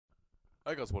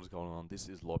Hey guys, what is going on? This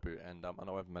is Lobu, and I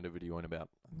know I haven't made a video in about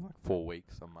like 4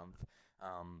 weeks, a month,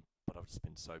 but I've just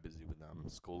been so busy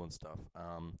with school and stuff.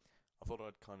 I thought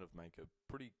I'd kind of make a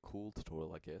pretty cool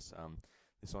tutorial, I guess.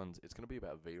 It's going to be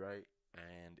about VRAY,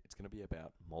 and it's going to be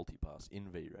about multipass in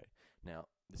VRAY. Now,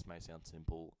 this may sound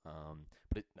simple,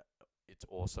 it's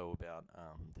also about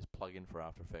this plugin for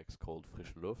After Effects called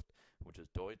Frischluft, which is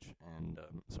Deutsch and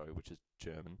which is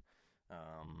German.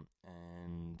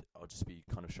 And I'll just be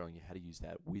kind of showing you how to use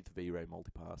that with VRAY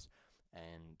Multi-Pass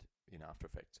and in After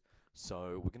Effects.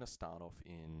 So we're going to start off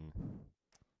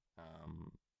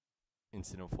um, in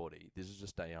Cinema 4D. This is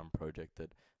just a project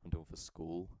that I'm doing for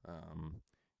school.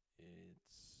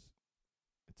 It's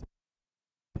it's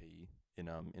a P in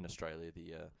Australia.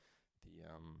 The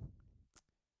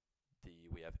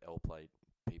we have L plate,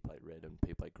 P plate red, and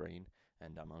P plate green,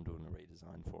 and I'm doing a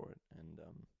redesign for it, and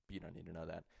you don't need to know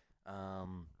that.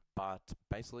 But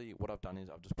basically, what I've done is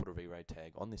I've just put a V-Ray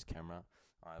tag on this camera.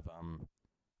 I've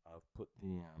put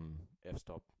the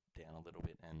f-stop down a little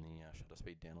bit and the shutter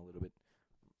speed down a little bit.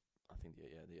 I think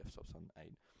the f-stop's on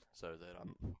 8, so that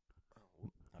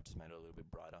I've just made it a little bit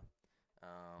brighter.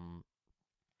 Um,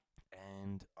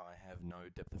 and I have no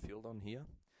depth of field on here.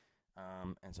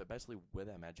 And so basically where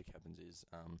that magic happens is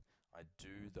I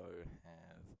do though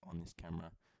have on this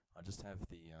camera, I just have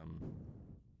the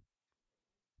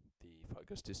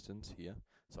focus distance here.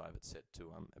 So I have it set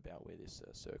to about where this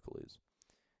circle is.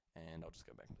 And I'll just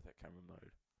go back into that camera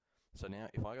mode. So now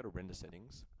if I go to render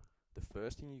settings, the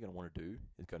first thing you're going to want to do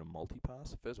is go to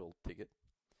multi-pass. First of all, tick it,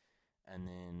 and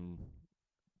then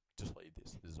just leave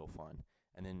this. This is all fine.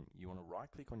 And then you want to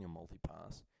right click on your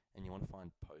multi-pass and you want to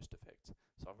find post effects.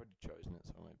 So I've already chosen it,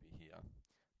 so it might be here,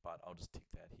 but I'll just tick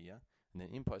that here. And then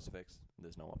in post effects,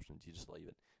 there's no options. You just leave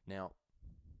it. Now,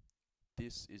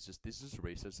 this is just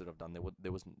research that I've done.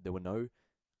 There were no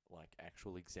like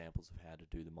actual examples of how to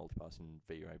do the multi-pass in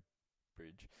VRAY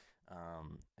Bridge,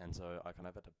 and so I kind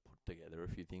of had to put together a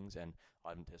few things, and I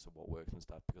haven't tested what works and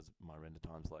stuff because my render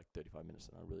time's like 35 minutes,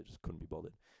 and I really just couldn't be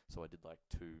bothered. So I did like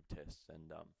 2 tests,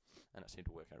 and it seemed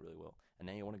to work out really well. And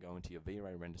now you want to go into your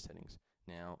VRAY render settings.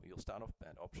 Now you'll start off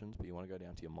at options, but you want to go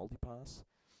down to your multi-pass,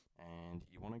 and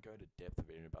you want to go to depth of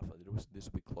area buffer. This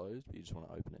will be closed, but you just want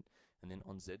to open it, and then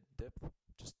on Z depth,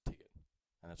 just tick it.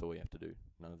 And that's all you have to do.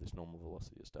 None of this normal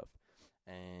velocity stuff.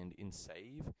 And in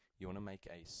save, you want to make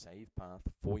a save path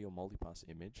for your multipass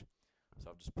image. So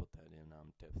I've just put that in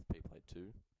depth pplate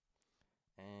 2.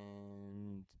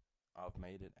 And I've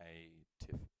made it a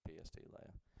TIFF PSD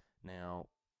layer. Now,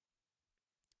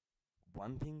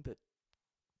 one thing that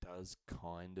does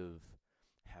kind of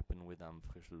happen with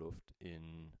Frischluft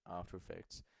in After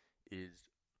Effects is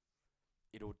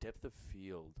it'll depth of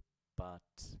field, but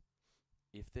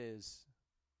if there's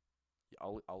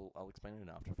I'll explain it in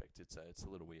After Effects. It's a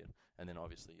little weird, and then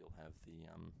obviously you'll have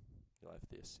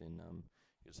this in you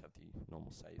just have the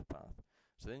normal save path.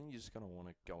 So then you're just gonna want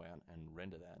to go out and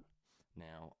render that.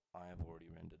 Now I have already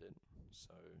rendered it,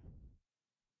 so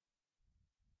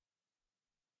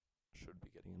should be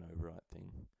getting an overwrite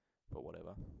thing, but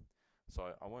whatever.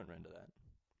 So I won't render that.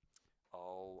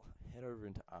 I'll head over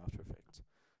into After Effects.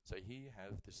 So here you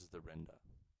have this is the render.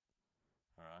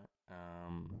 All right,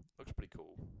 looks pretty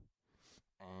cool.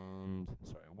 And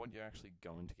sorry, what you're actually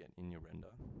going to get in your render,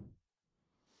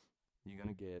 you're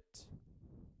gonna get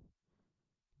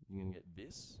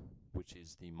this, which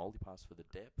is the multipass for the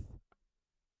depth,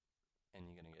 and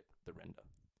you're gonna get the render.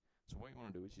 So what you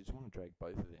want to do is you just want to drag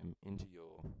both of them into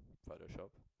your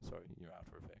your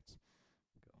After Effects.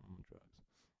 Go on drugs.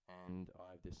 And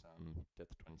I have this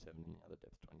depth 27 and the other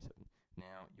depth 27.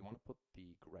 Now you want to put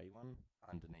the grey one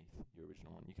underneath your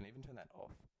original one. You can even turn that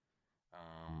off.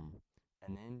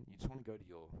 And then you just want to go to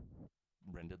your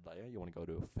rendered layer. You want to go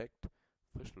to Effect,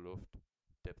 Frischluft,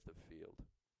 Depth of Field.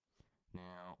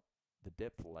 Now, the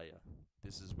depth layer,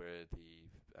 this is where the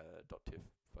 .tiff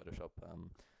Photoshop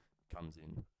comes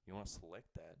in. You want to select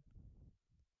that,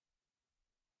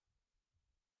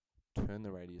 turn the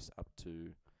radius up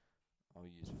to, I'll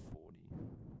use 40,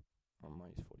 I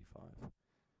might use 45.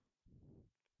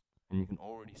 And you can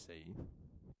already see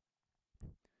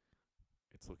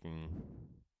it's looking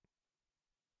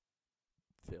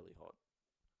fairly hot.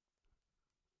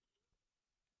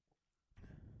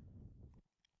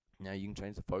 Now you can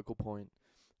change the focal point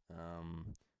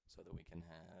so that we can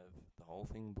have the whole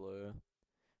thing blur.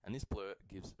 And this blur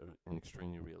gives an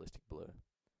extremely realistic blur.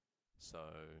 So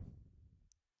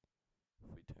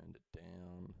if we turned it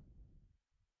down,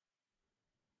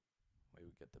 we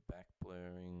would get the back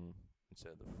blurring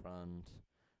instead of the front.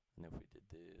 And if we did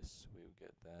this, we would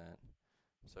get that.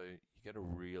 So you get a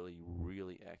really,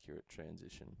 really accurate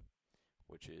transition,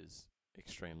 which is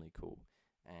extremely cool.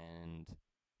 And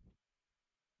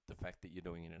the fact that you're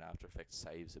doing it in After Effects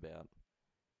saves about,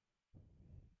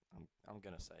 I'm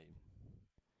gonna say,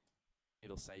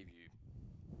 it'll save you.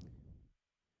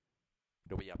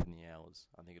 It'll be up in the hours.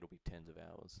 I think it'll be tens of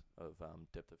hours of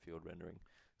depth of field rendering.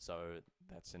 So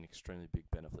that's an extremely big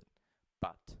benefit.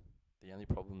 But the only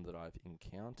problem that I've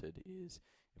encountered is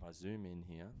if I zoom in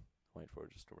here, wait for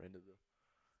it just to render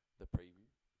the preview.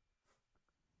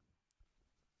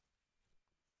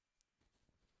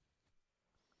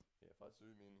 Yeah, if I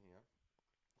zoom in here,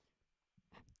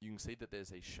 you can see that there's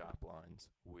these sharp lines,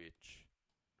 which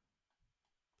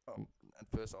at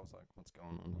first I was like, what's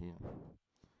going on here?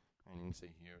 And you can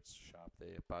see here it's sharp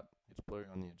there, but it's blurry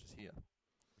on the edges here.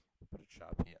 But it's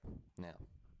sharp here. Now,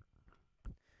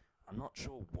 I'm not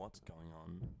sure what's going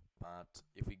on, but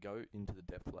if we go into the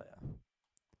depth layer,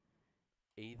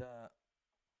 either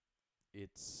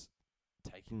it's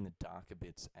taking the darker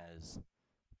bits as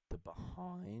the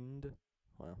behind,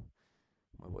 well,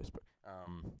 my voice broke,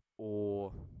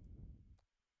 or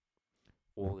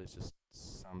there's just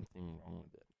something wrong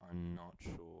with it. I'm not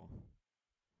sure,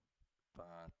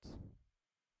 but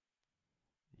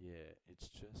yeah, it's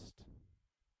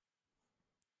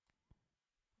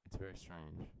very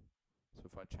strange. So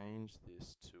if I change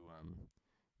this to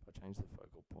if I change the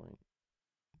focal point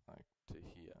like to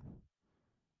here,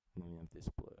 and then we have this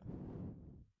blur,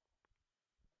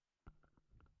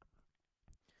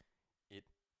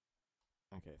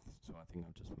 okay, so I think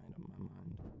I've just made up my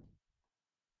mind.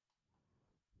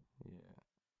 Yeah,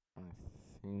 I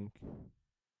think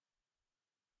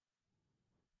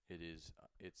it is,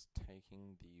 it's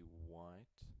taking the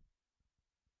white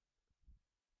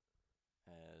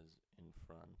as in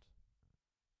front.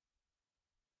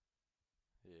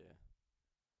 Yeah.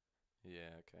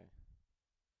 Yeah, okay.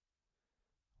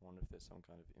 I wonder if there's some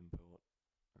kind of import.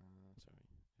 Sorry,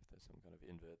 if there's some kind of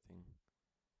invert thing.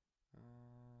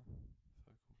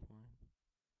 Focal point.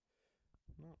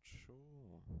 Not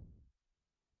sure.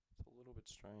 It's a little bit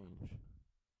strange.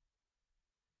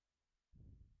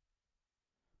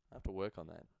 I have to work on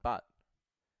that. But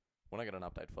when I get an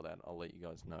update for that, I'll let you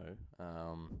guys know.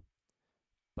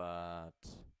 But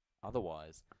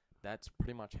otherwise, that's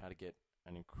pretty much how to get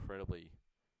an incredibly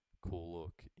cool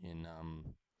look in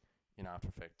After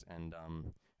Effects, and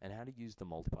how to use the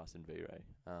multipass in VRAY,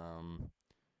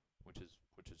 which is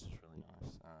just really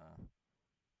nice.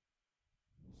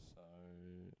 So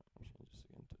I'll change this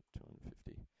again to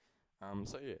 250.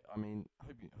 So yeah, I mean,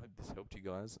 hope this helped you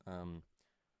guys.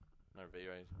 No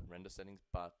VRAY render settings,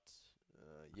 but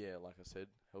yeah, like I said,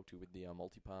 helped you with the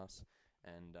multipass.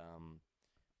 And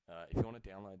if you want to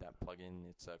download that plugin,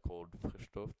 it's called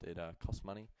Frischluft. It costs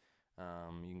money.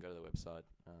 You can go to the website.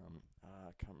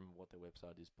 I can't remember what their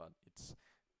website is, but it's,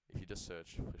 if you just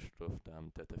search Frischluft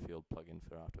depth of field plugin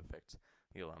for After Effects,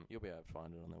 you'll be able to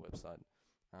find it on their website.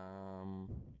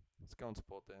 Let's go and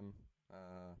support them.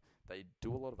 They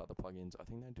do a lot of other plugins. I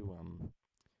think they do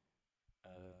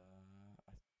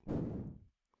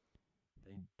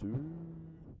they do.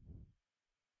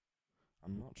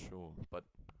 I'm not sure, but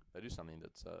they do something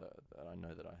that's that I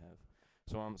know that I have.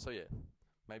 So yeah,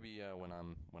 maybe when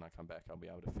I come back, I'll be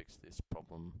able to fix this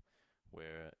problem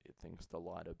where it thinks the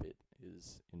lighter bit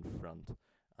is in front.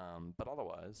 But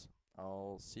otherwise,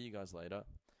 I'll see you guys later.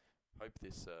 Hope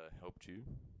this helped you,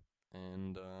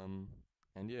 and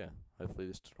yeah, hopefully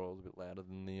this tutorial is a bit louder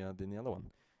than the other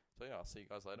one. So yeah, I'll see you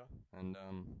guys later, and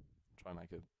try and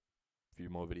make a few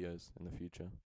more videos in the future.